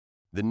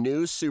The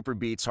new Super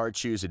Beats Heart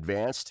Chews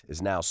Advanced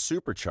is now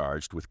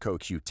supercharged with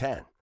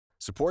CoQ10.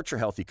 Support your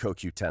healthy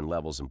CoQ10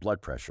 levels and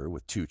blood pressure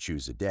with 2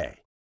 chews a day.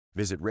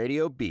 Visit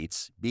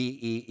RadioBeats,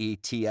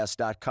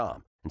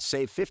 BEETS.com and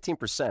save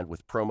 15%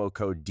 with promo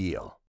code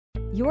DEAL.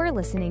 You're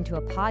listening to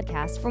a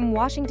podcast from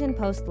Washington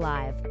Post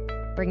Live,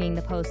 bringing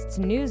the Post's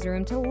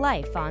newsroom to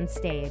life on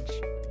stage.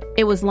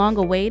 It was long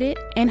awaited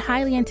and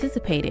highly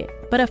anticipated,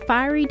 but a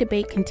fiery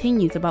debate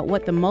continues about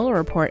what the Mueller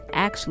report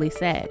actually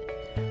said.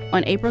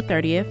 On April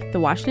 30th, the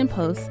Washington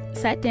Post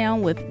sat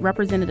down with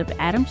Representative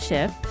Adam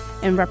Schiff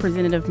and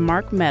Representative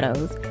Mark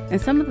Meadows and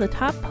some of the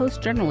top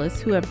Post journalists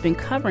who have been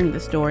covering the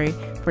story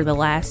for the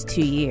last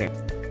 2 years.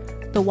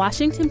 The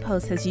Washington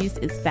Post has used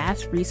its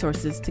vast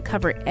resources to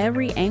cover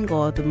every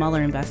angle of the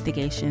Mueller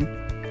investigation.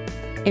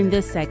 In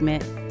this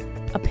segment,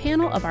 a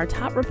panel of our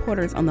top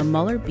reporters on the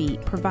Mueller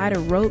beat provide a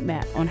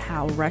roadmap on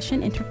how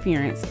Russian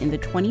interference in the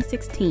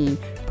 2016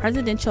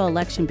 presidential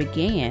election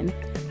began,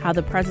 how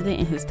the president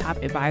and his top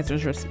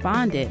advisors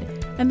responded,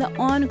 and the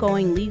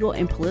ongoing legal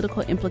and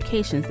political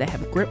implications that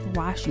have gripped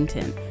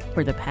Washington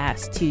for the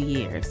past 2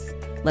 years.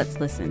 Let's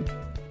listen.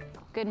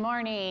 Good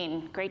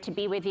morning. Great to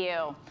be with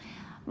you.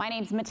 My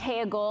name's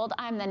Matea Gold.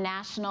 I'm the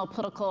National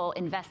Political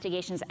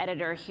Investigations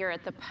Editor here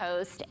at the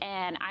Post,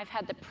 and I've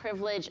had the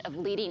privilege of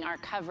leading our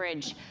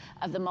coverage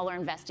of the Mueller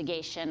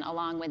investigation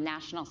along with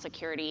National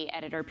Security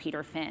Editor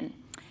Peter Finn.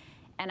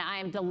 And I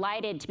am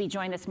delighted to be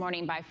joined this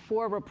morning by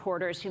 4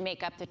 reporters who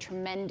make up the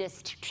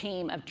tremendous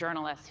team of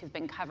journalists who've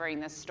been covering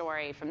this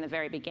story from the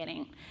very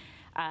beginning.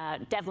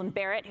 Devlin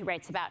Barrett, who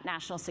writes about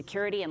national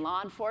security and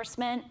law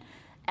enforcement,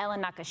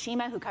 Ellen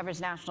Nakashima, who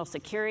covers national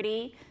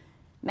security,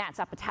 Matt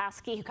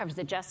Zapotowski, who covers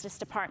the Justice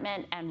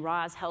Department, and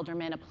Roz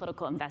Helderman, a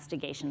political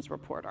investigations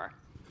reporter.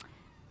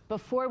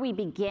 Before we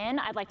begin,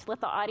 I'd like to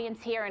let the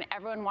audience here and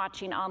everyone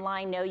watching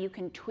online know you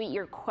can tweet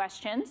your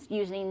questions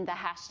using the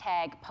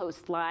hashtag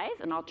 #PostLive,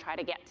 and I'll try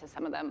to get to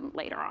some of them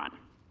later on.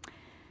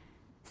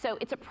 So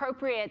it's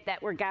appropriate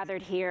that we're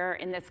gathered here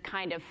in this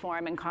kind of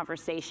forum and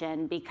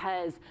conversation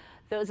because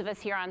those of us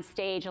here on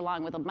stage,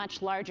 along with a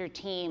much larger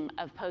team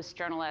of Post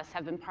journalists,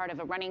 have been part of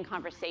a running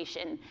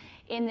conversation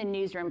in the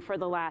newsroom for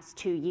the last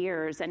 2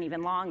 years and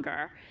even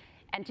longer.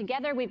 And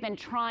together we've been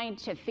trying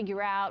to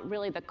figure out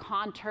really the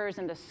contours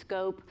and the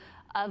scope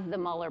of the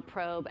Mueller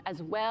probe,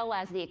 as well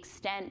as the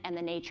extent and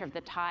the nature of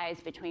the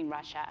ties between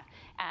Russia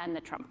and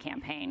the Trump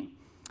campaign.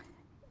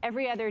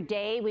 Every other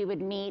day, we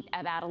would meet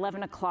about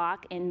 11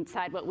 o'clock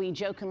inside what we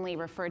jokingly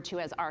referred to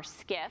as our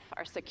SCIF,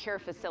 our secure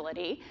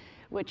facility,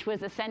 which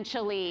was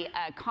essentially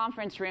a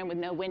conference room with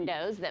no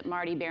windows that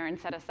Marty Barron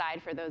set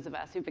aside for those of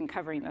us who've been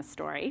covering this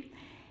story.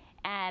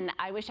 And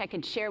I wish I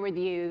could share with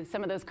you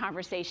some of those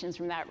conversations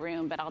from that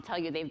room, but I'll tell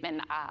you they've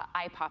been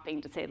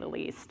eye-popping, to say the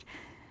least.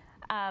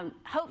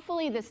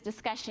 Hopefully this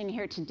discussion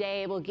here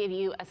today will give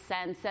you a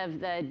sense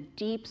of the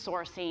deep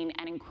sourcing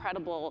and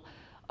incredible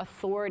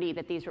authority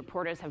that these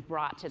reporters have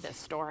brought to this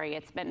story.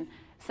 It's been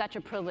such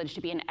a privilege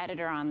to be an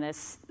editor on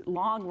this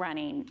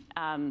long-running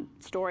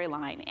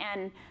storyline.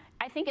 And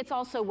I think it's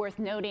also worth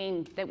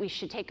noting that we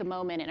should take a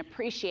moment and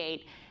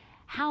appreciate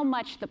how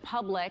much the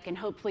public, and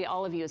hopefully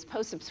all of you as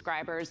Post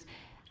subscribers,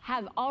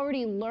 have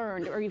already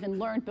learned, or even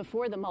learned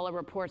before the Mueller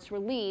report's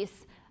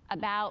release,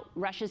 about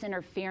Russia's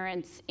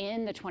interference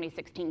in the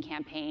 2016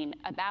 campaign,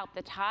 about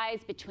the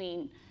ties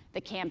between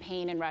the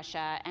campaign and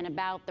Russia, and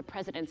about the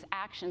president's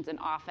actions in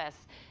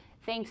office,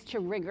 thanks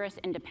to rigorous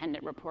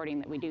independent reporting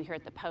that we do here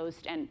at the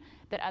Post and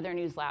that other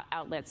news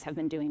outlets have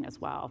been doing as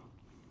well.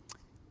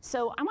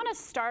 So I want to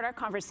start our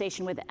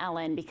conversation with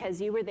Ellen, because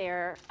you were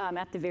there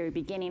at the very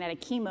beginning at a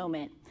key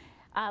moment.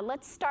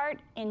 Let's start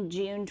in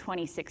June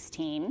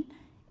 2016.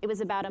 It was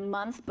about a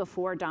month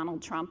before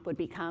Donald Trump would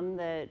become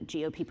the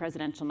GOP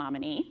presidential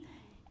nominee.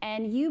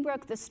 And you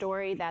broke the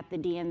story that the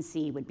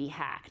DNC would be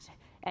hacked.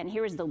 And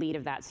here is the lead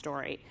of that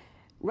story.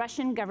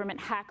 Russian government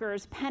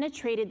hackers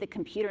penetrated the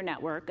computer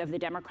network of the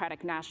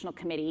Democratic National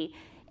Committee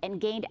and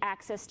gained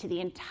access to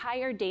the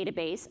entire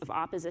database of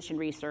opposition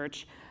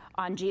research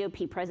on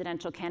GOP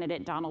presidential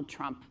candidate Donald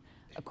Trump,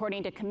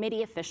 according to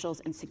committee officials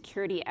and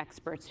security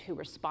experts who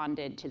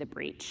responded to the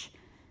breach.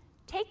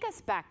 Take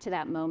us back to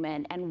that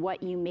moment and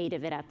what you made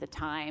of it at the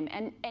time.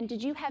 And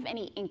did you have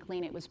any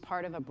inkling it was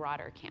part of a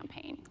broader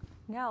campaign?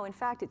 No, in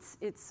fact,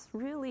 it's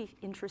really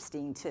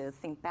interesting to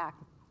think back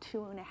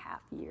 2.5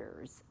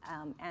 years.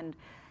 And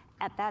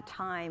at that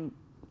time,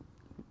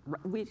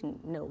 we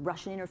didn't know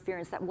Russian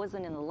interference. That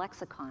wasn't in the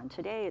lexicon.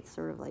 Today, it's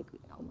sort of like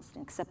almost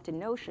an accepted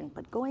notion.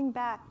 But going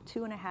back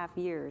 2.5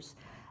 years,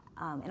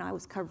 and I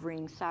was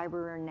covering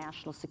cyber and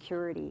national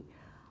security,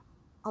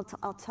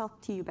 I'll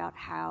talk to you about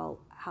how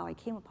I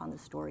came upon the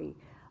story.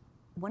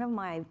 One of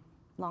my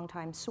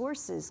longtime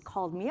sources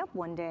called me up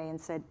one day and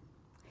said,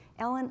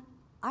 Ellen,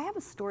 I have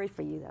a story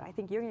for you that I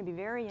think you're going to be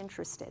very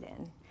interested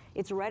in.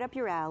 It's right up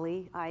your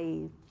alley,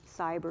 i.e.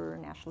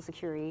 cyber, national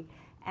security,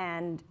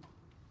 and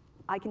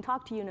I can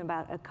talk to you in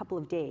about a couple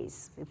of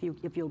days if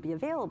you'll be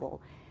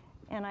available.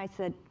 And I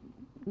said,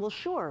 well,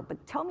 sure,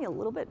 but tell me a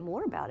little bit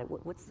more about it.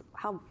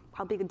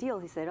 How big a deal?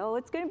 He said, oh,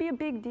 it's going to be a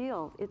big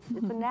deal. It's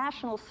a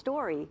national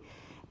story.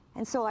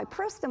 And so I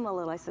pressed him a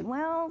little. I said,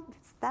 well,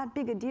 it's that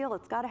big a deal.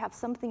 It's got to have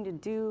something to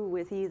do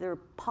with either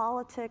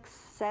politics,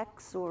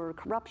 sex, or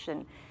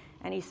corruption.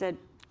 And he said,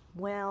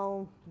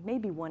 well,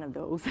 maybe one of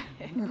those.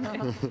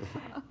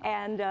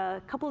 And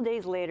a couple of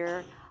days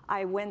later,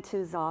 I went to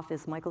his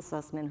office, Michael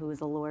Sussman, who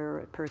is a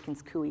lawyer at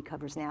Perkins Coie,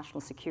 covers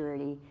national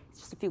security. It's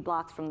just a few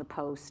blocks from the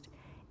Post.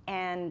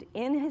 And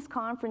in his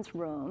conference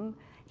room,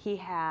 he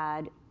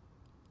had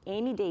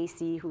Amy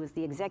Dacey, who was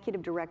the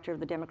executive director of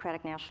the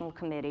Democratic National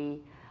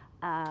Committee,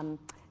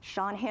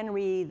 Sean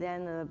Henry,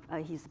 then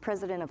he's the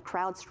president of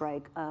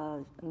CrowdStrike, a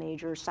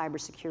major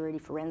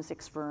cybersecurity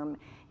forensics firm,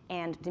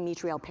 and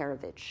Dmitry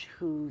Alperovitch,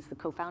 who's the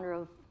co-founder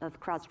of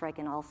CrowdStrike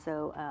and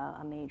also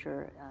a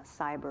major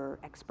cyber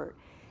expert.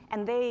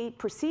 And they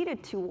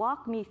proceeded to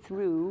walk me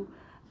through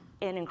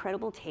an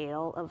incredible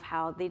tale of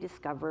how they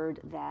discovered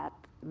that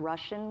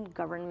Russian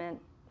government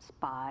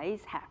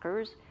spies,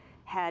 hackers,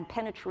 had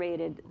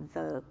penetrated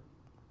the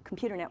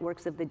computer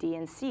networks of the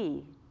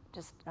DNC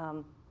just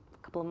a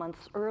couple of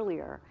months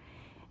earlier.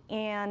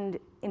 And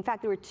in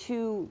fact, there were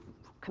two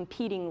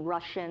competing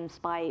Russian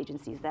spy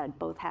agencies that had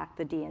both hacked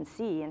the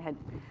DNC and had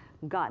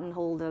gotten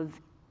hold of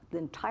the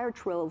entire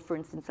trove, for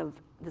instance, of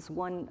this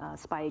one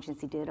spy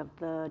agency did of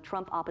the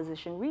Trump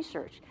opposition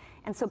research.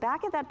 And so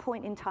back at that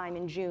point in time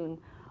in June,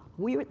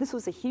 this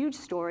was a huge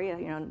story,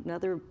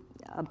 another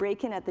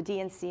break-in at the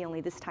DNC,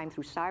 only this time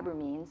through cyber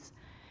means.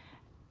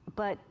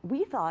 But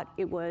we thought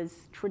it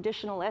was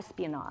traditional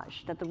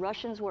espionage, that the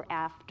Russians were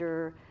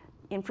after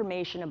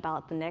information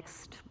about the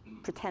next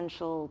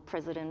potential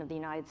president of the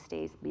United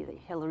States, be it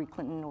Hillary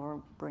Clinton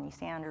or Bernie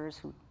Sanders,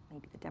 who may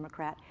be the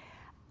Democrat,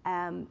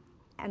 and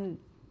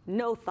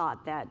no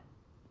thought that,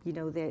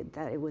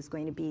 that it was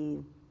going to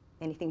be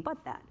anything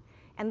but that.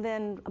 And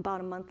then about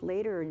a month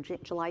later,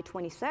 July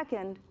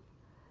 22nd,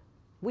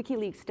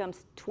 WikiLeaks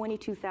dumps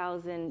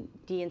 22,000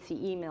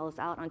 DNC emails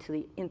out onto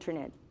the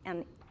internet.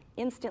 And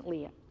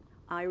instantly,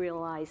 I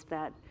realized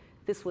that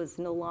this was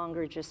no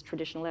longer just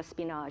traditional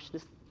espionage.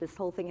 This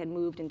whole thing had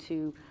moved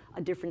into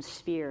a different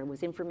sphere. It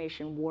was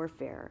information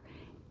warfare.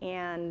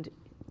 And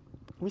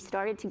we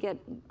started to get,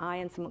 I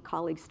and some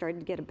colleagues started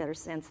to get a better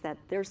sense that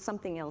there's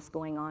something else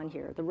going on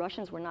here. The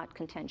Russians were not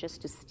content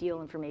just to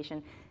steal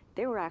information.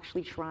 They were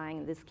actually trying,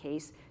 in this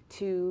case,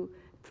 to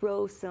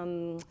throw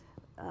some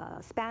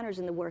spanners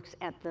in the works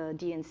at the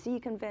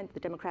DNC convention, the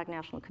Democratic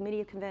National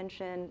Committee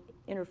convention,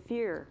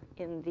 interfere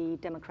in the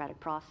democratic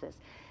process.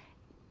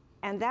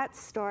 And that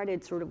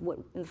started sort of what,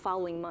 in the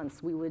following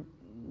months, we would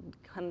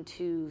come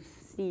to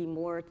see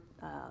more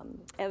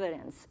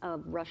evidence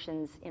of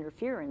Russians'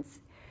 interference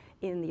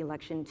in the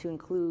election, to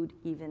include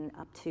even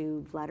up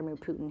to Vladimir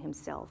Putin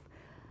himself.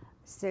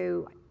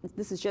 So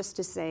this is just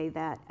to say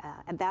that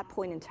at that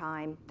point in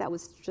time, that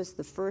was just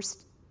the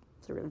first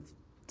sort of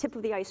tip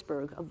of the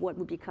iceberg of what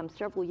would become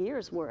several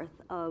years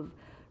worth of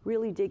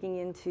really digging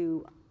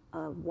into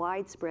a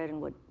widespread and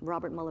what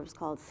Robert Mueller's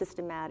called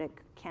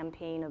systematic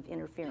campaign of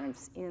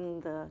interference in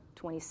the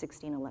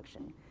 2016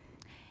 election.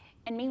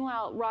 And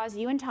meanwhile, Roz,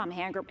 you and Tom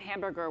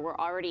Hamburger were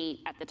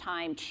already at the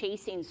time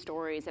chasing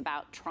stories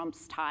about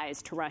Trump's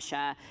ties to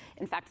Russia.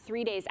 In fact,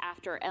 3 days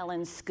after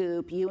Ellen's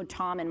scoop, you and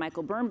Tom and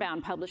Michael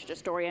Birnbaum published a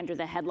story under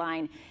the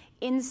headline,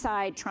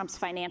 "Inside Trump's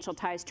Financial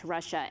Ties to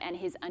Russia and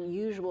His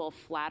Unusual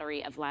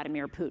Flattery of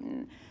Vladimir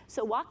Putin."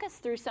 So walk us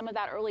through some of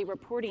that early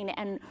reporting,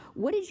 and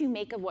what did you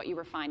make of what you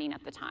were finding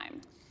at the time?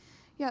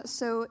 Yeah,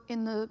 so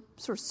in the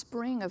sort of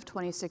spring of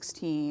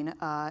 2016,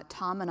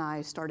 Tom and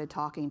I started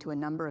talking to a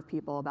number of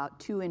people about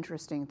two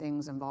interesting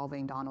things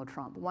involving Donald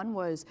Trump. One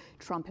was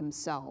Trump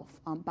himself.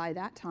 By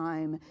that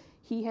time,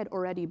 he had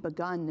already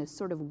begun this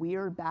sort of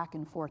weird back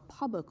and forth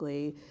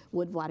publicly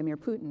with Vladimir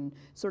Putin,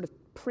 sort of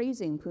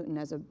praising Putin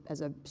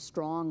as a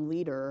strong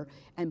leader,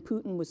 and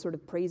Putin was sort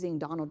of praising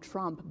Donald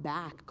Trump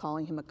back,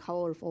 calling him a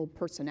colorful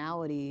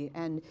personality.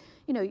 And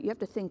you have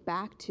to think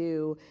back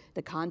to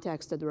the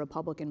context of the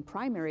Republican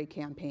primary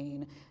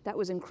campaign. That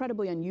was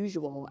incredibly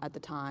unusual at the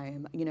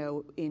time.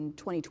 In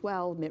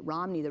 2012, Mitt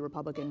Romney, the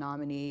Republican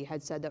nominee,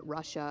 had said that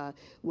Russia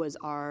was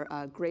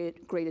our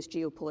greatest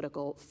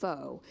geopolitical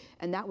foe,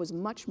 and that was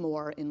much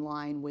more in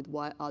line with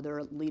what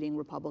other leading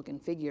Republican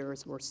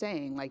figures were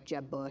saying, like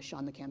Jeb Bush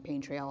on the campaign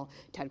trail,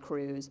 Ted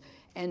Cruz.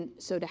 And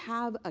so to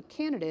have a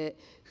candidate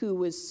who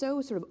was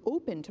so sort of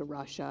open to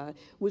Russia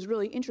was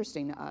really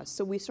interesting to us.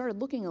 So we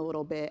started looking a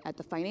little bit at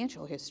the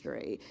financial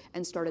history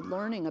and started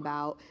learning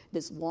about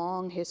this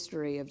long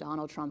history of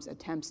Donald Trump's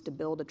attempts to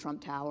build a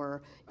Trump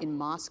Tower in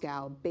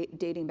Moscow,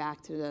 dating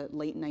back to the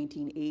late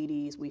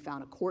 1980s. We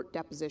found a court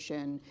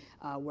deposition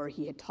where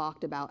he had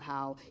talked about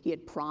how he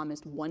had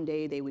promised one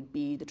day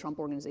the Trump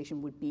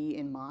organization would be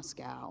in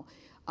Moscow.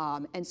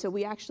 And so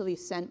we actually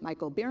sent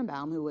Michael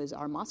Birnbaum, who was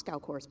our Moscow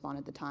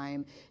correspondent at the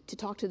time, to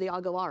talk to the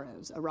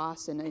Agalarevs,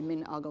 Aras and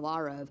Emin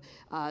Agalarev.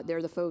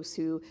 They're the folks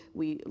who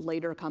we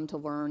later come to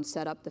learn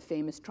set up the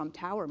famous Trump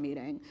Tower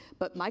meeting.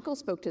 But Michael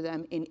spoke to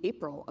them in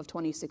April of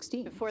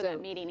 2016. Before that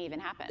meeting even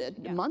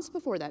happened. Months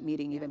before that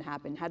meeting even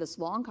happened. Had this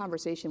long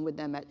conversation with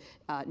them at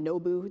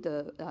Nobu,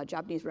 the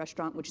Japanese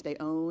restaurant which they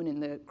own in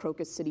the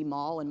Crocus City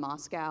Mall in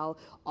Moscow,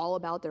 all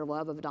about their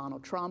love of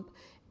Donald Trump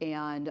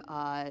and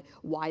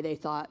why they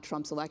thought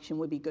Trump's election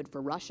would be good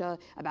for Russia,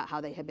 about how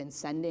they had been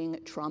sending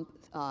Trump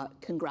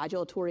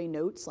congratulatory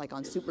notes, like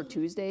on Super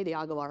Tuesday, the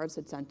Agalarevs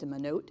had sent him a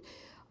note.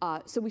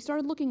 So we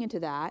started looking into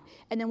that,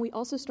 and then we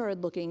also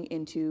started looking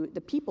into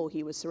the people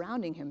he was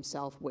surrounding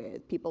himself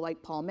with, people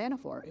like Paul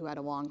Manafort, who had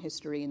a long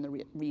history in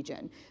the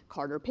region,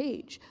 Carter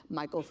Page,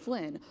 Michael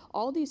Flynn,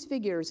 all these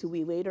figures who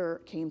we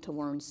later came to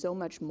learn so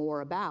much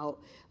more about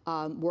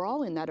were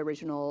all in that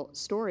original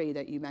story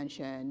that you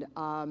mentioned.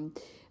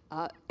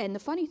 And the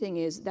funny thing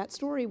is that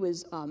story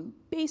was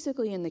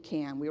basically in the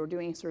can. We were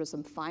doing sort of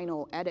some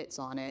final edits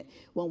on it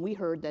when we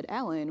heard that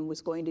Ellen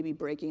was going to be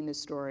breaking this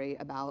story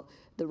about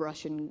the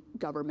Russian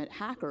government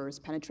hackers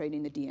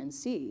penetrating the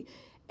DNC.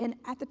 And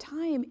at the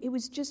time, it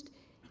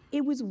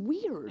was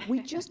weird.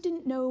 We just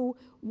didn't know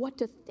what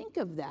to think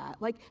of that.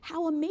 Like,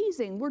 how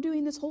amazing. We're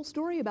doing this whole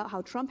story about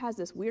how Trump has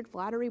this weird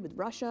flattery with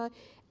Russia,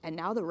 and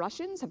now the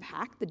Russians have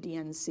hacked the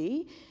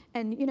DNC.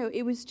 And,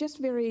 it was just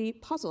very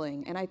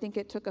puzzling. And I think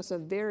it took us a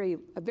very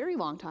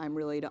long time,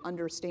 really, to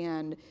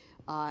understand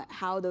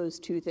how those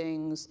two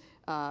things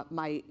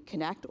might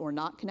connect or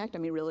not connect. I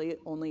mean, really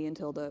only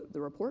until the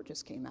report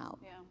just came out.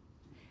 Yeah.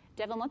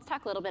 Devin, let's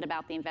talk a little bit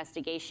about the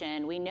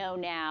investigation. We know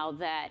now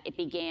that it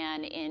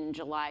began in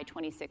July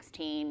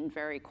 2016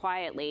 very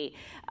quietly.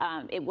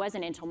 It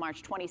wasn't until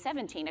March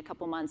 2017, a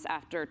couple months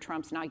after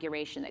Trump's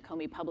inauguration, that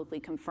Comey publicly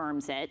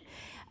confirms it.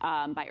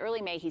 By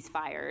early May, he's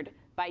fired.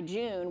 By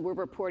June, we're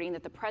reporting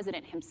that the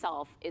president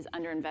himself is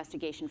under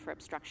investigation for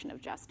obstruction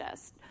of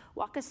justice.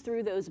 Walk us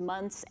through those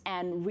months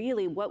and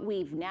really what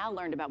we've now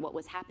learned about what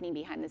was happening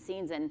behind the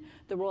scenes and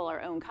the role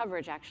our own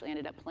coverage actually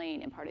ended up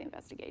playing in part of the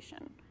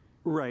investigation.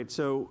 Right.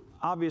 So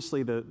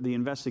obviously the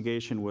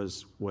investigation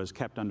was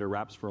kept under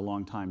wraps for a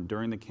long time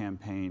during the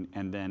campaign,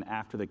 and then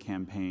after the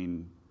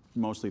campaign,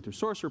 mostly through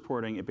source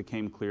reporting, it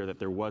became clear that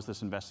there was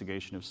this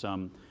investigation of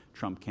some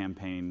Trump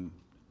campaign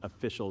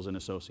officials and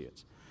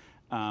associates.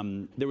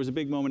 There was a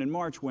big moment in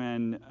March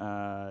when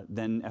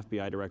then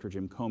FBI Director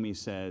Jim Comey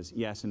says,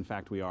 yes, in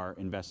fact, we are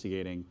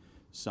investigating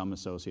some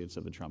associates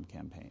of the Trump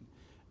campaign.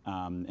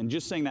 And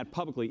just saying that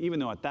publicly, even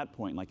though at that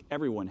point, like,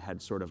 everyone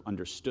had sort of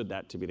understood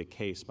that to be the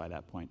case by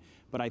that point.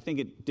 But I think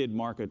it did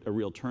mark a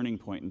real turning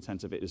point in the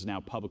sense of it is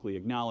now publicly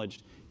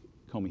acknowledged.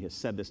 Comey has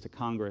said this to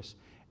Congress,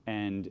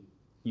 and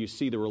you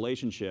see the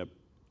relationship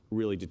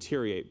really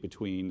deteriorate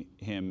between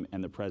him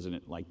and the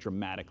president, like,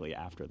 dramatically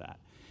after that.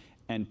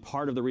 And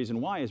part of the reason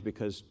why is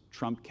because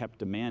Trump kept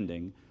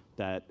demanding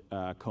that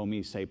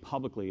Comey say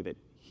publicly that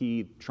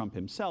Trump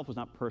himself, was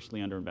not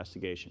personally under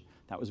investigation.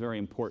 That was very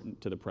important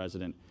to the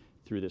president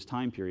through this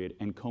time period,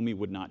 and Comey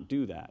would not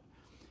do that.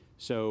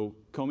 So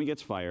Comey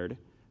gets fired,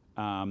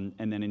 and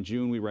then in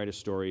June we write a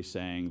story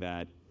saying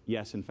that,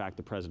 yes, in fact,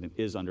 the president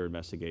is under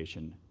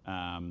investigation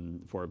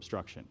for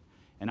obstruction.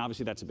 And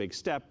obviously that's a big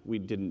step. We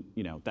didn't,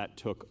 that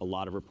took a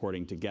lot of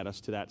reporting to get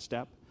us to that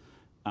step.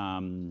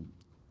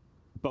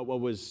 But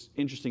what was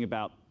interesting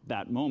about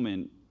that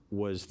moment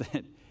was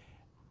that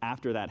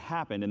after that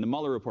happened, and the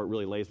Mueller report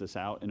really lays this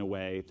out in a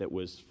way that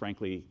was,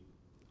 frankly,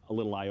 a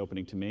little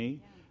eye-opening to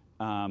me,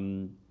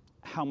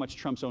 how much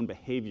Trump's own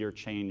behavior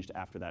changed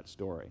after that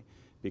story.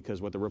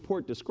 Because what the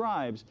report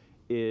describes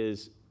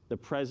is the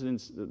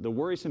president's, the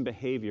worrisome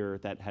behavior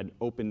that had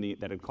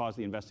caused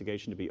the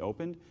investigation to be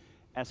opened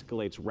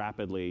escalates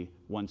rapidly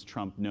once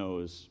Trump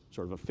knows,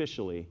 sort of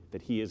officially,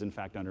 that he is in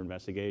fact under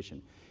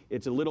investigation.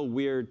 It's a little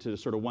weird to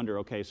sort of wonder,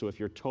 okay, so if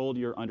you're told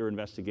you're under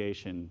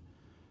investigation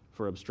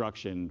for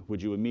obstruction,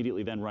 would you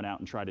immediately then run out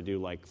and try to do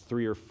like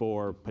 3 or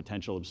 4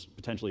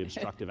 potentially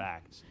obstructive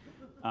acts?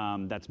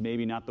 That's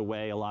maybe not the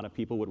way a lot of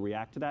people would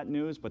react to that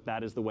news, but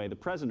that is the way the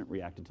president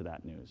reacted to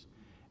that news.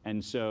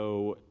 And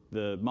so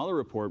the Mueller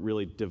report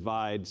really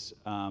divides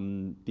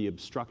the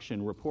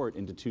obstruction report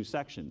into 2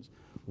 sections.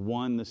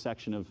 1, the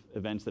section of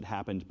events that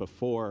happened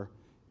before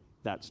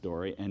that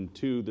story, and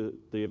 2,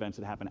 the events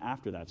that happened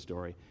after that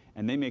story.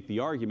 And they make the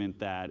argument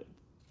that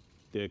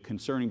the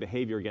concerning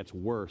behavior gets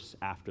worse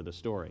after the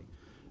story.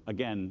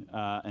 Again,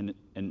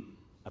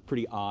 a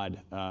pretty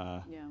odd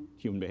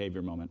human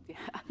behavior moment. Yeah.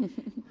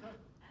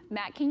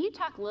 Matt, can you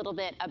talk a little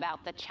bit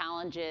about the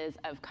challenges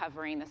of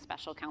covering the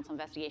special counsel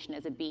investigation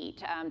as a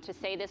beat? To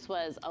say this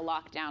was a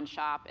lockdown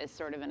shop is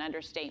sort of an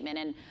understatement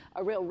and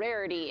a real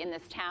rarity in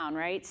this town,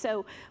 right?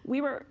 So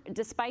we were,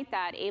 despite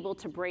that, able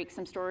to break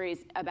some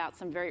stories about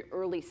some very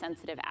early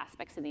sensitive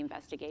aspects of the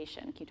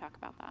investigation. Can you talk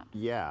about that?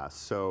 Yeah,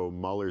 so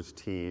Mueller's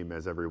team,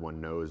 as everyone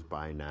knows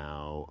by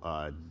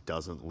now,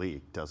 doesn't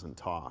leak, doesn't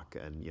talk.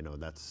 And,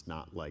 that's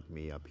not like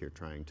me up here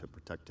trying to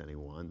protect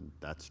anyone.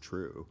 That's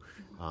true.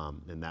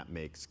 And that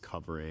makes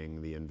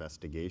covering the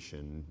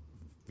investigation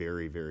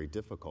very, very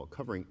difficult.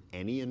 Covering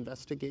any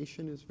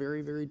investigation is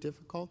very, very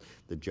difficult.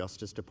 The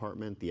Justice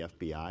Department, the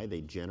FBI,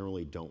 they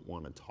generally don't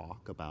want to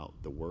talk about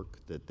the work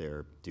that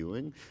they're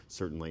doing,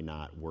 certainly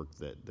not work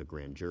that the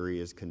grand jury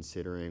is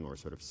considering or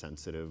sort of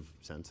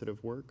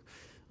sensitive work.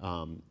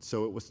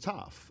 So it was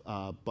tough,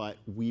 but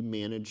we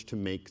managed to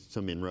make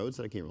some inroads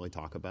that I can't really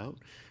talk about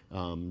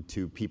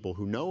to people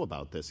who know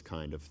about this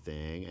kind of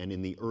thing. And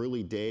in the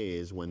early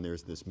days, when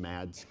there's this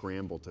mad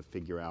scramble to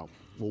figure out,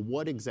 well,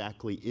 what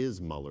exactly is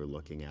Mueller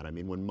looking at? I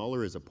mean, when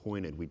Mueller is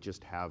appointed, we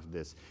just have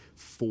this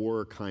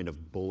 4 kind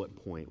of bullet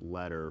point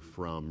letter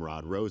from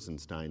Rod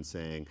Rosenstein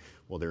saying,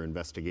 well, they're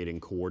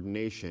investigating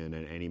coordination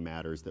and any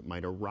matters that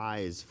might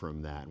arise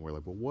from that. And we're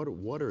like, well,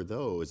 what are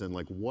those? And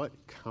like, what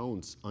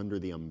counts under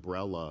the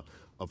umbrella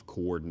of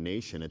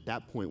coordination? At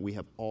that point, we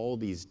have all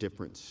these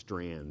different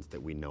strands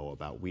that we know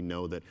about. We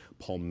know that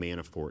Paul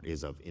Manafort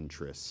is of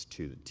interest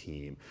to the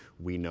team.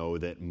 We know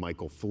that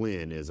Michael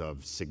Flynn is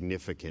of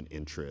significant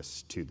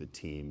interest to the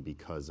team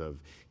because of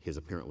his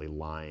apparently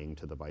lying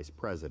to the vice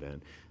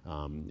president.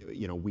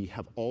 We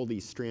have all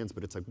these strands,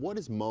 but it's like, what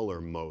is Mueller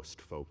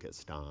most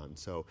focused on?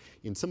 So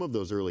in some of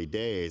those early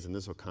days, and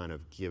this will kind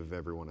of give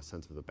everyone a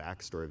sense of the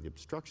backstory of the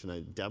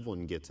obstruction,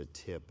 Devlin gets a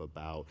tip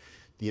about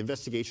the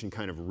investigation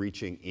kind of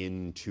reaching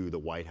into the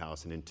White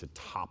House and into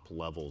top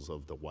levels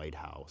of the White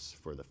House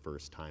for the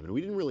first time. And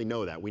we didn't really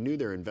know that. We knew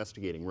they're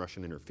investigating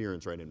Russian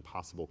interference, right, and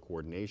possible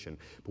coordination,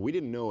 but we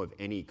didn't know of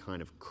any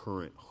kind of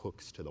current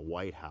hooks to the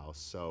White House.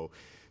 So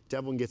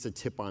Devlin gets a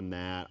tip on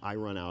that. I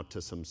run out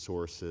to some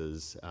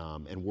sources,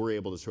 and we're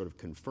able to sort of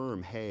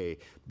confirm, hey,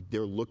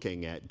 they're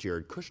looking at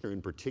Jared Kushner,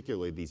 in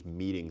particular these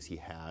meetings he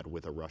had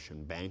with a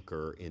Russian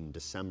banker in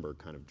December,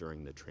 kind of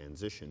during the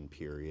transition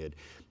period.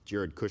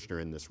 Jared Kushner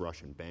and this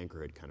Russian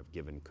banker had kind of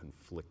given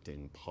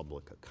conflicting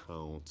public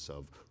accounts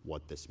of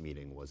what this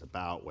meeting was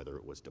about, whether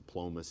it was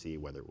diplomacy,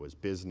 whether it was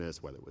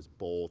business, whether it was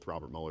both.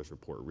 Robert Mueller's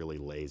report really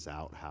lays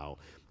out how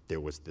there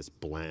was this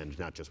blend,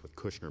 not just with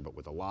Kushner, but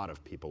with a lot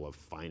of people, of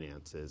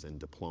finances and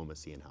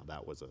diplomacy, and how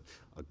that was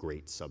a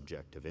great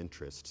subject of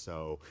interest.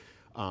 So,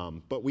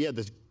 but we had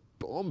this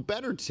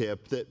better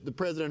tip that the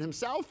president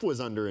himself was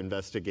under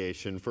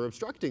investigation for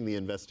obstructing the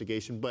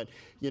investigation. But,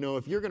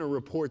 if you're going to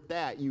report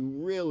that, you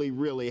really,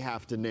 really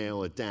have to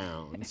nail it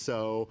down.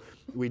 So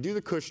we do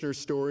the Kushner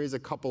stories, a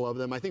couple of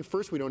them. I think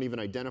first we don't even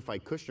identify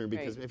Kushner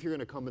because if you're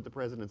going to come at the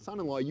president's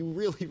son-in-law, you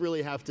really,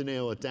 really have to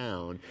nail it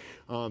down.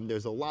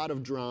 There's a lot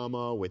of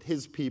drama with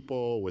his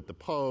people, with the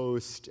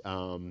Post.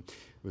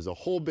 It was a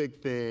whole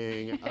big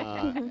thing.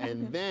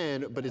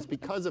 But it's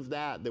because of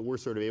that we're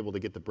sort of able to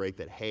get the break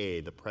that, hey,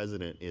 the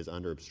president is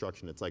under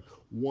obstruction. It's like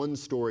one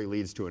story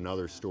leads to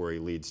another story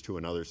leads to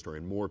another story,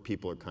 and more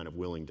people are kind of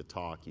willing to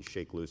talk. You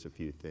shake loose a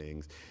few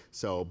things.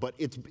 So, but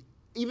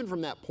even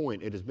from that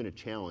point, it has been a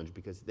challenge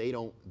because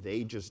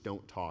they just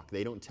don't talk.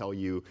 They don't tell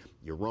you,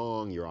 you're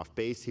wrong, you're off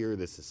base here,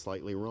 this is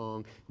slightly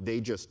wrong.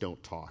 They just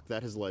don't talk.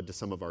 That has led to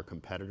some of our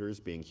competitors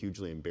being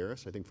hugely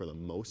embarrassed. I think for the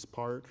most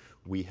part,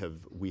 we have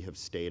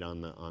stayed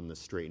on the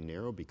straight and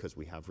narrow because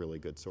we have really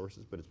good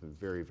sources, but it's been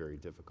very, very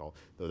difficult,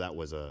 though that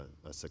was a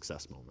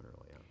success moment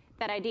early on.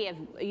 That idea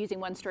of using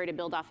one story to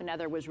build off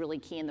another was really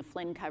key in the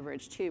Flynn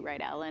coverage too,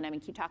 right, Ellen? I mean,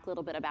 can you talk a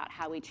little bit about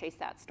how we chased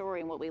that story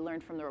and what we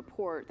learned from the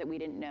report that we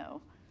didn't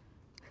know?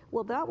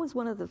 Well, that was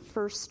one of the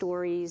first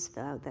stories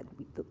that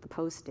the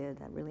Post did,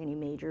 that really any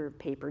major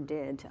paper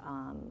did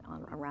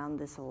around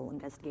this whole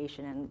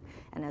investigation.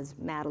 And as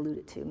Matt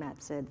alluded to,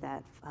 Matt said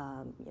that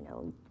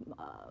the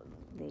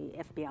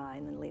FBI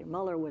and then later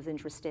Mueller was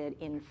interested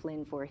in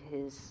Flynn for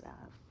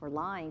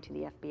lying to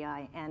the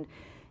FBI, and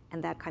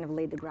that kind of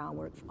laid the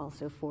groundwork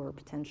also for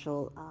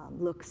potential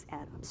looks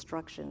at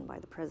obstruction by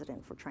the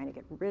president for trying to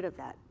get rid of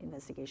that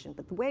investigation.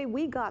 But the way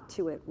we got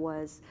to it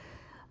was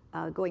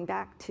going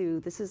back to,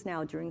 this is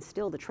now during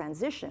still the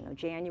transition of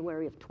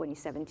January of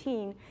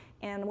 2017,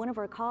 and one of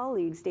our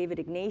colleagues, David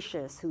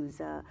Ignatius,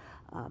 who's a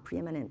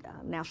preeminent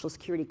national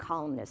security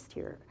columnist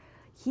here,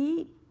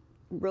 he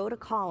wrote a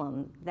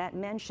column that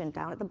mentioned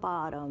down at the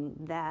bottom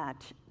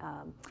that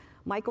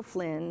Michael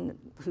Flynn,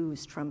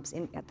 who's Trump's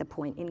at the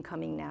point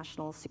incoming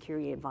national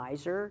security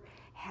advisor,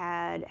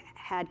 had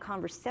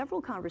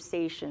several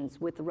conversations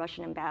with the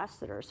Russian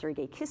ambassador,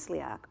 Sergei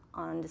Kislyak,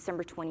 on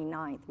December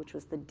 29th, which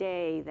was the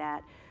day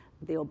that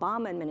the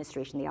Obama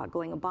administration, the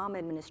outgoing Obama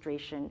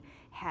administration,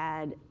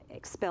 had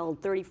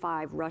expelled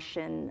 35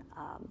 Russian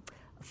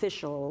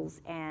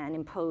officials and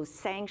imposed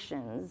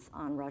sanctions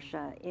on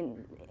Russia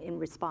in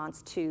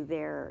response to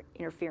their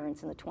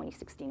interference in the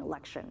 2016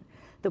 election.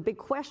 The big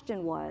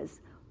question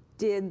was,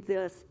 did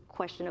this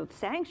question of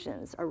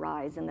sanctions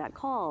arise in that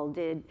call?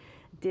 Did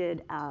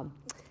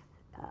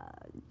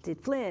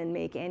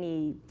Flynn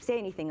say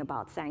anything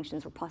about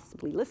sanctions or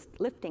possibly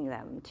lifting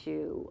them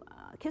to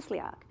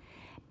Kislyak?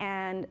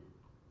 And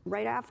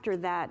right after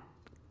that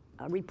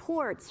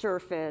report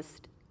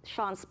surfaced,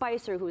 Sean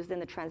Spicer, who was then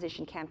the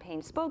transition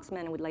campaign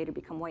spokesman and would later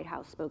become White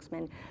House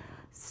spokesman,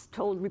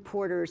 told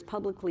reporters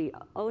publicly,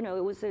 oh no,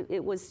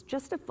 it was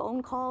just a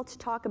phone call to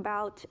talk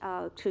about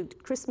to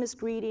Christmas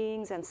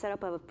greetings and set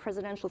up a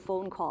presidential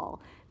phone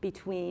call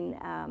between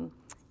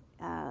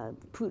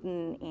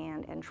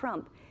Putin and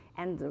Trump,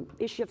 and the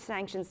issue of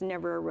sanctions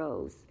never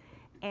arose.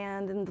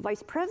 And then the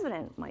Vice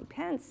President, Mike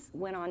Pence,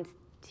 went on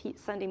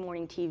Sunday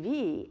morning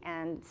TV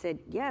and said,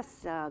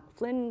 yes,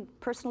 Flynn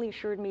personally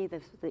assured me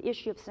that the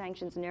issue of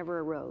sanctions never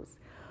arose.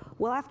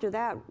 Well, after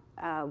that,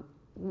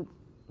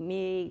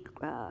 me,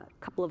 a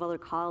couple of other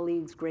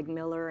colleagues, Greg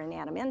Miller and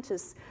Adam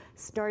Entis,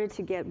 started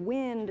to get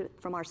wind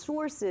from our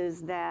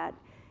sources that,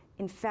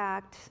 in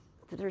fact,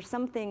 there's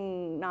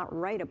something not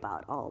right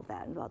about all of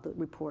that, about the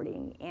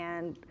reporting.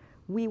 And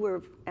we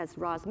were, as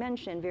Roz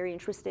mentioned, very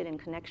interested in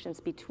connections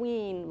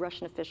between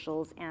Russian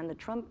officials and the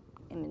Trump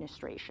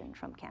administration,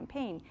 Trump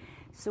campaign.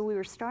 So we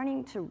were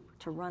starting to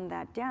run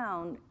that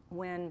down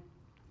when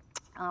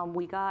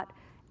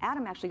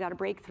Adam actually got a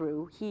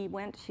breakthrough. He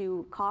went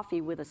to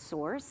coffee with a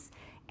source,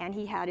 and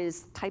he had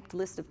his typed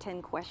list of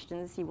 10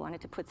 questions he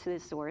wanted to put to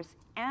this source,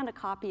 and a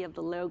copy of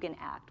the Logan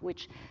Act,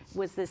 which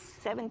was this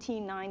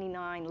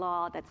 1799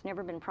 law that's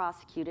never been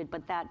prosecuted,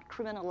 but that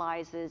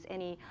criminalizes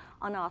any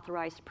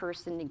unauthorized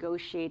person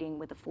negotiating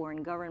with a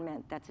foreign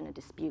government that's in a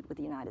dispute with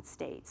the United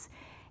States.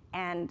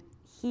 And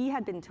he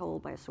had been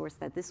told by a source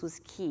that this was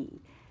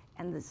key.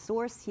 And the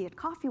source he had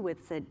coffee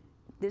with said,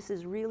 this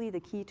is really the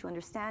key to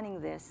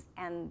understanding this,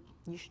 and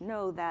you should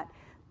know that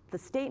the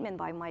statement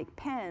by Mike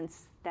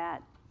Pence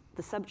that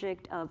the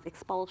subject of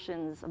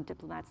expulsions of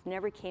diplomats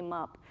never came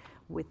up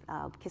with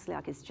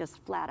Kislyak is just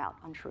flat out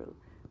untrue.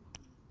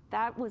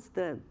 That was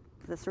the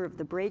sort of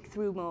the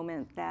breakthrough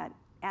moment that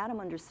Adam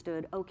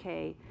understood,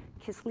 okay,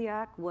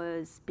 Kislyak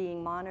was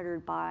being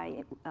monitored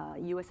by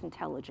US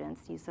intelligence.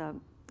 He's a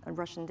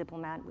Russian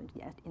diplomat.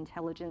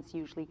 Intelligence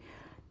usually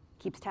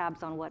keeps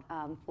tabs on what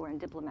foreign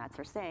diplomats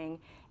are saying,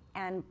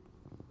 and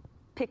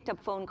picked up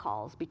phone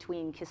calls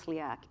between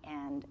Kislyak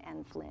and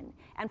Flynn.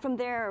 And from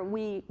there,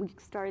 we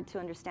started to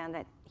understand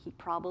that he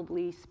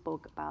probably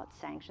spoke about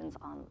sanctions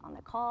on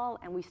the call,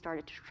 and we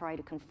started to try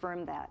to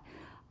confirm that,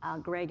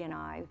 Greg and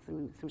I,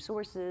 through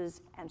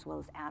sources, as well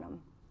as Adam.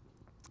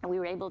 And we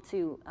were able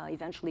to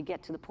eventually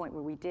get to the point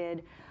where we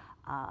did.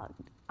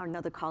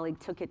 Another colleague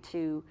took it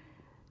to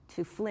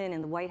Flynn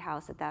in the White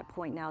House at that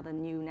point, now the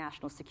new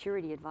national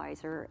security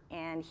advisor,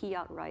 and he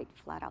outright,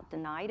 flat out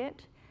denied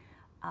it.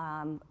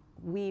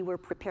 We were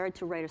prepared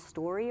to write a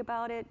story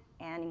about it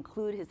and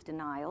include his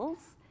denials.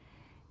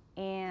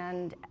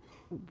 And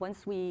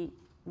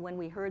when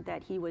we heard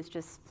that he was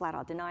just flat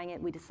out denying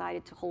it, we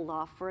decided to hold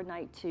off for a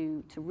night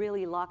to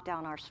really lock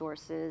down our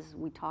sources.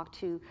 We talked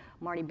to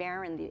Marty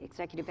Barron, the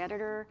executive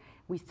editor.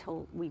 We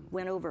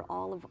went over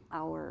all of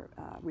our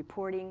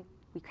reporting.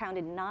 We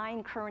counted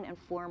 9 current and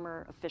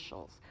former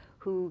officials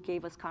who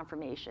gave us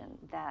confirmation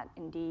that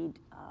indeed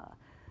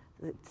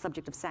the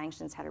subject of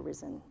sanctions had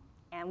arisen.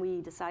 And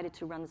we decided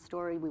to run the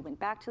story. We went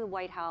back to the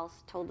White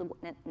House, told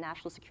the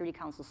National Security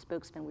Council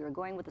spokesman we were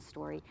going with the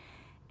story.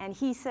 And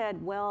he said,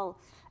 well,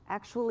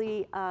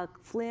 actually,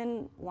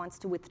 Flynn wants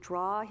to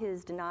withdraw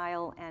his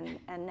denial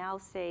and now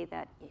say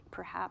that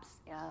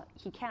perhaps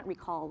he can't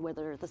recall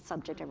whether the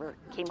subject ever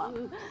came up.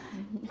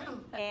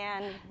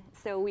 And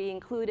so we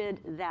included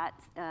that,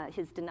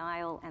 his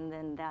denial, and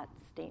then that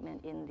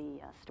statement in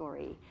the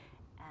story.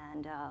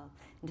 And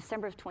in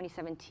December of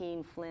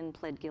 2017, Flynn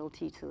pled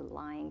guilty to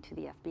lying to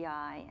the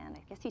FBI, and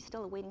I guess he's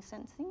still awaiting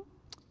sentencing?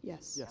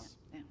 Yes. Yes.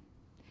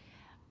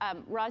 Yeah.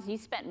 Roz, you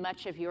spent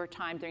much of your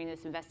time during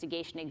this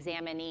investigation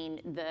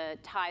examining the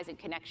ties and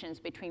connections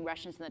between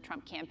Russians and the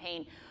Trump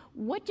campaign.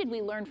 What did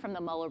we learn from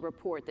the Mueller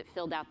report that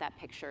filled out that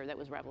picture that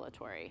was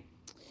revelatory?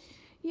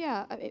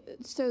 Yeah,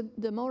 so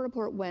the Mueller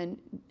report went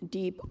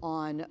deep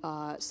on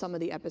some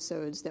of the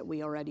episodes that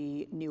we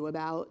already knew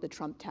about. The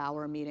Trump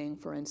Tower meeting,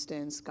 for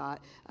instance,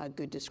 got a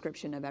good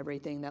description of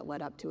everything that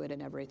led up to it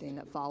and everything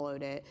that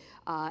followed it.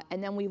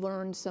 And then we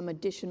learned some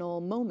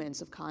additional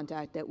moments of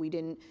contact that we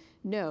didn't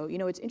know. You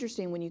know, it's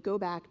interesting, when you go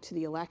back to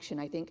the election,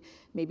 I think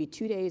maybe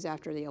 2 days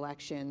after the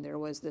election, there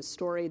was this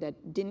story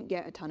that didn't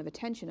get a ton of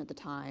attention at the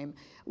time,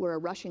 where a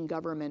Russian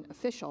government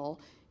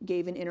official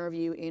gave an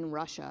interview in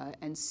Russia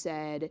and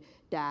said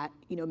that,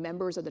 you know,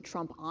 members of the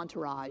Trump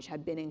entourage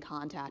had been in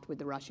contact with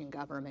the Russian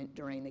government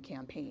during the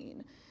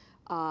campaign.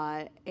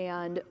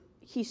 And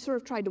he sort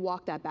of tried to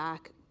walk that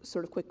back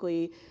sort of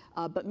quickly,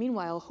 but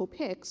meanwhile, Hope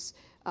Hicks,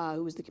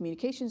 who was the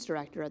communications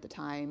director at the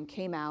time,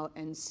 came out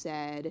and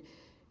said,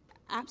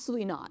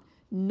 absolutely not.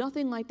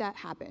 Nothing like that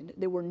happened.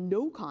 There were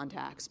no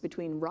contacts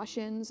between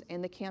Russians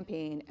and the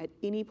campaign at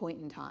any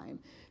point in time.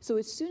 So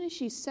as soon as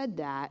she said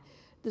that,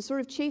 the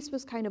sort of chase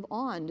was kind of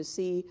on to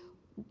see,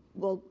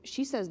 well,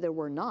 she says there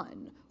were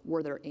none.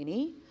 Were there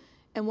any?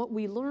 And what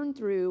we learned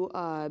through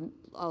a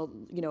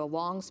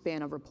long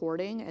span of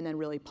reporting, and then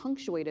really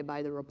punctuated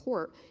by the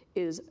report,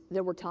 is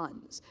there were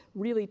tons,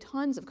 really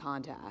tons of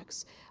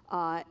contacts.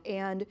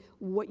 And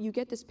what you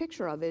get this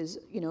picture of is,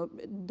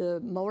 the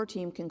Mueller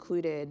team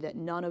concluded that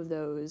none of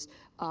those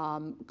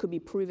could be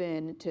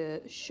proven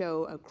to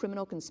show a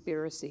criminal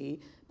conspiracy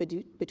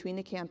between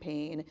the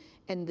campaign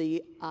and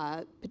the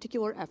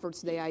particular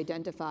efforts they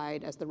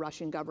identified as the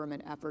Russian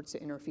government efforts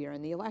to interfere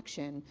in the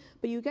election.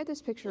 But you get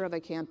this picture of a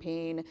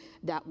campaign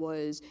that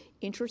was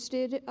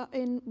interested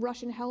in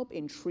Russian help,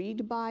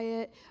 intrigued by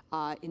it,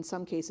 in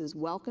some cases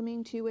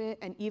welcoming to it,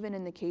 and even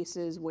in the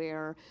cases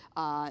where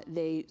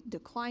they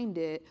declined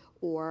it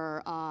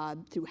or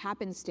through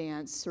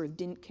happenstance sort of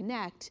didn't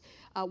connect,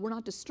 were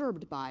not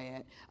disturbed by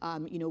it.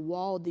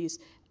 While these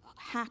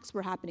hacks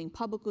were happening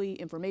publicly,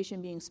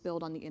 information being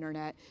spilled on the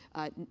internet,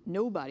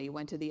 nobody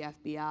went to the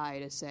FBI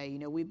to say,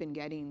 we've been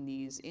getting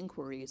these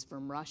inquiries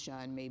from Russia,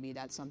 and maybe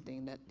that's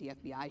something that the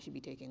FBI should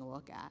be taking a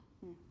look at.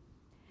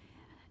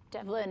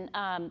 Devlin,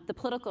 the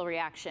political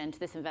reaction to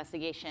this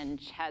investigation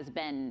has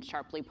been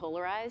sharply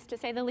polarized, to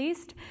say the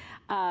least.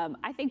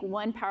 I think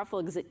one powerful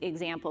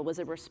example was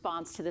a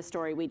response to the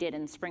story we did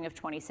in spring of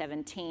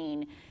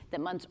 2017, that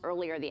months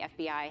earlier the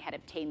FBI had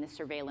obtained the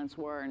surveillance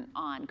warrant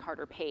on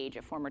Carter Page,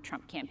 a former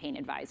Trump campaign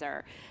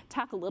advisor.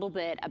 Talk a little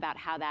bit about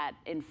how that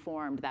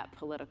informed that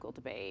political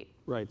debate.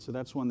 Right, so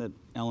that's one that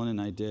Ellen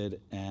and I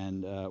did,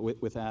 and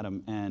with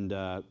Adam, and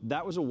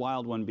that was a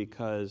wild one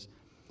because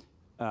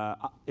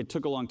it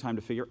took a long time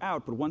to figure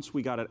out, but once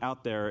we got it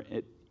out there,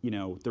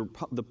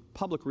 the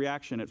public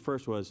reaction at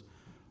first was,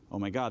 oh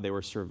my God, they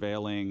were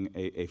surveilling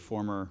a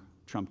former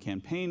Trump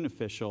campaign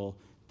official.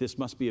 This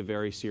must be a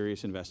very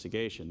serious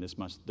investigation.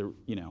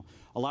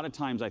 A lot of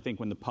times I think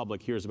when the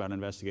public hears about an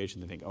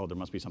investigation, they think, oh, there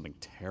must be something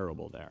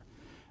terrible there.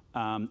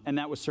 And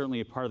that was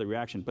certainly a part of the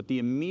reaction. But the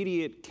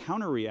immediate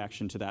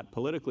counter-reaction to that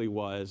politically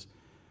was,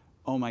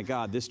 oh my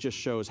God, this just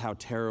shows how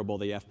terrible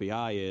the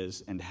FBI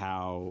is and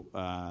how,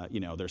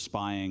 they're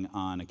spying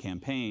on a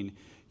campaign.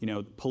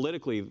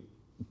 Politically,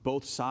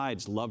 both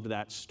sides loved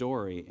that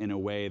story in a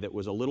way that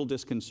was a little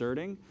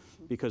disconcerting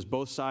because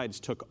both sides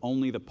took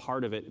only the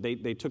part of it,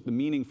 they took the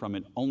meaning from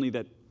it only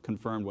that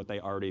confirmed what they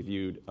already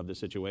viewed of the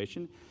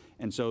situation.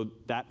 And so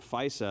that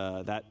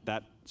FISA,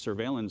 that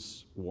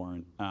surveillance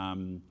warrant,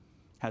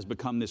 has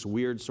become this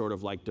weird sort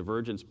of like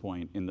divergence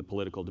point in the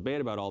political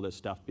debate about all this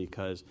stuff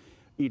because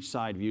each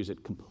side views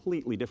it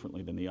completely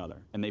differently than the other,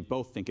 and they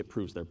both think it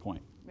proves their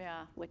point.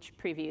 Yeah, which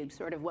previewed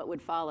sort of what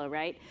would follow,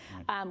 right?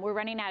 We're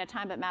running out of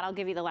time, but Matt, I'll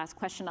give you the last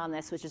question on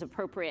this, which is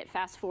appropriate.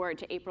 Fast forward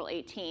to April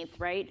 18th,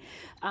 right?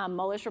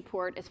 Mueller's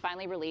report is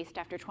finally released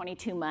after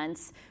 22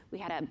 months. We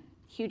had a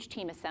huge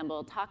team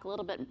assembled. Talk a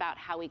little bit about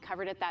how we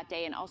covered it that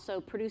day and also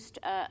produced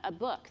a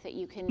book that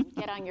you can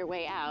get on your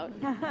way out.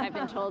 I've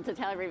been told to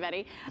tell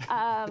everybody.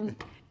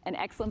 An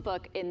excellent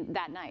book in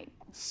that night.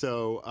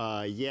 So,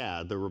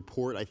 the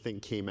report, I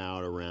think, came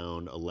out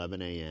around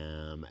 11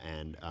 a.m.,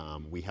 and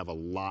we have a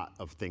lot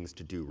of things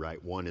to do,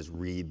 right? One is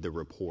read the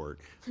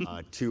report.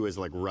 Two is,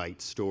 write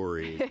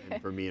stories.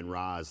 And for me and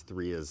Roz,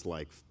 three is,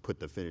 put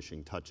the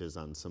finishing touches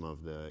on some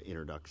of the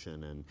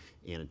introduction and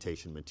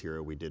annotation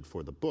material we did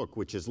for the book,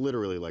 which is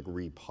literally,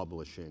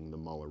 republishing the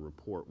Mueller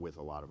report with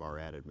a lot of our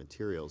added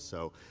materials.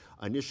 So,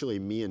 initially,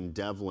 me and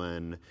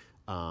Devlin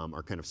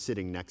are kind of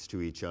sitting next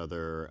to each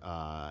other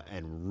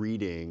and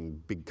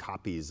reading big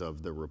copies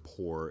of the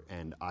report.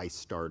 And I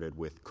started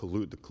with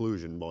the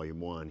Collusion, Volume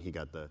 1. He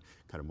got the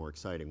kind of more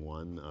exciting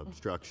one,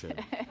 Obstruction.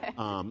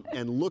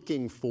 And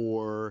looking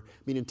for,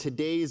 in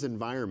today's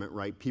environment,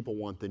 right, people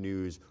want the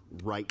news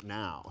right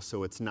now.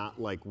 So it's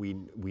not like we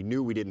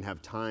knew we didn't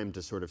have time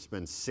to sort of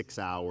spend 6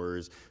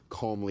 hours,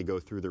 calmly go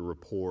through the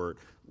report,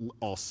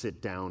 all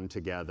sit down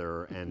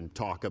together and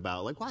talk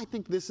about I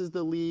think this is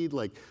the lead.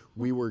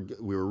 We were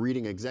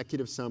reading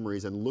executive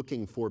summaries and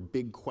looking for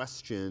big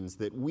questions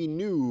that we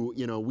knew,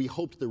 we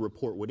hoped the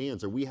report would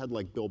answer. We had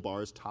Bill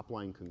Barr's top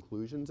line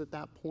conclusions at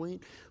that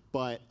point,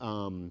 but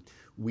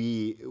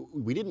we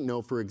didn't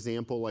know, for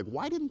example,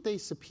 why didn't they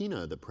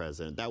subpoena the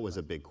president? That was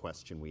a big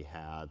question we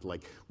had.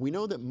 We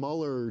know that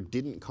Mueller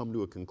didn't come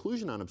to a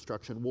conclusion on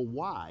obstruction. Well,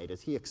 why?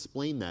 Does he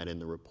explain that in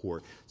the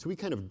report? So we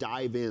kind of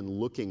dive in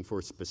looking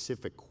for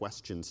specific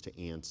questions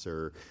to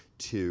answer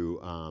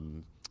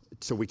to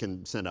so we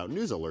can send out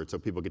news alerts so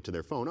people get to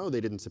their phone. Oh, they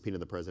didn't subpoena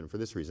the president for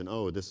this reason.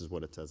 Oh, this is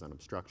what it says on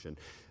obstruction.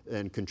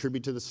 And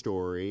contribute to the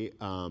story.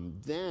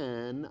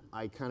 Then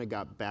I kind of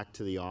got back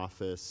to the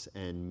office,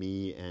 and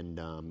me and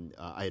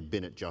I had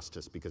been at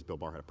Justice because Bill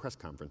Barr had a press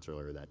conference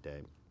earlier that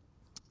day.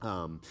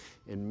 And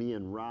me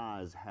and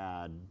Roz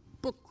had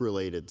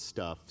book-related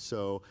stuff.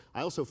 So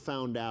I also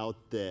found out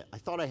that I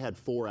thought I had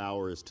 4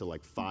 hours to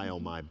file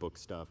my book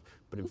stuff,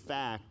 but in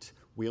fact,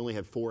 we only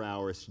had 4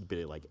 hours to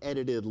be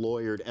edited,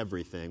 lawyered,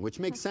 everything, which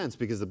makes sense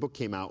because the book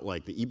came out,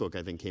 the ebook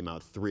I think came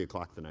out 3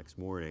 o'clock the next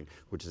morning,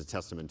 which is a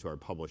testament to our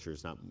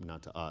publishers,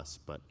 not to us.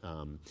 But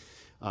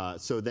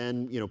so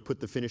then, put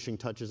the finishing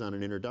touches on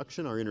an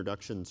introduction. Our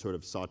introduction sort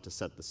of sought to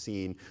set the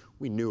scene.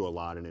 We knew a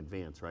lot in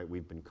advance, right?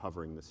 We've been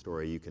covering the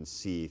story. You can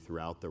see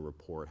throughout the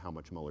report how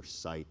much Mueller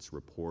cites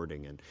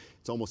reporting, and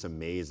it's almost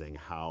amazing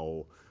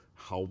how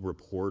how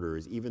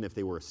reporters, even if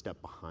they were a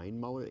step behind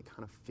Mueller, they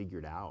kind of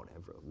figured out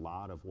a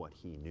lot of what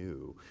he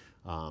knew.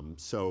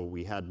 So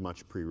we had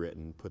much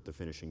pre-written, put the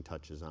finishing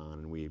touches on,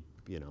 and we,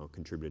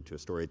 contributed to a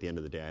story. At the end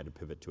of the day, I had to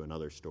pivot to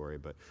another story,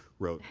 but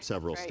wrote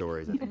several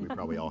stories. I think we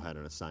probably all had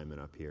an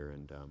assignment up here,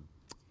 and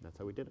that's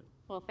how we did it.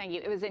 Well, thank you.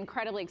 It was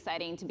incredibly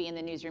exciting to be in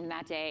the newsroom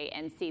that day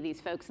and see these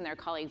folks and their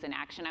colleagues in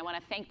action. I want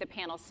to thank the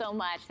panel so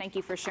much. Thank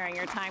you for sharing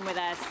your time with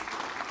us.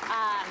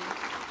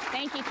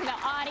 Thank you to the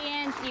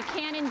audience. You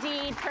can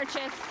indeed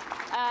purchase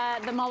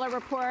the Mueller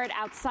report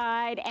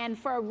outside. And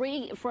for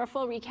a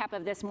full recap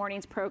of this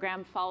morning's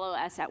program, follow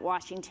us at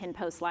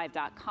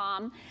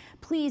WashingtonPostLive.com.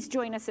 Please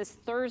join us this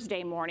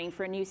Thursday morning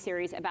for a new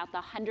series about the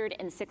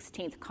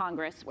 116th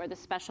Congress, where the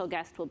special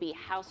guest will be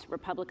House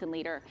Republican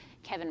leader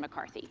Kevin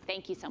McCarthy.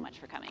 Thank you so much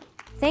for coming.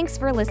 Thanks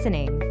for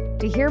listening.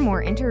 To hear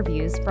more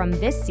interviews from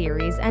this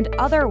series and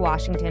other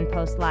Washington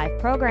Post Live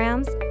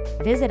programs,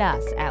 visit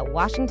us at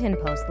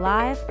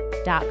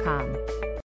WashingtonPostLive.com.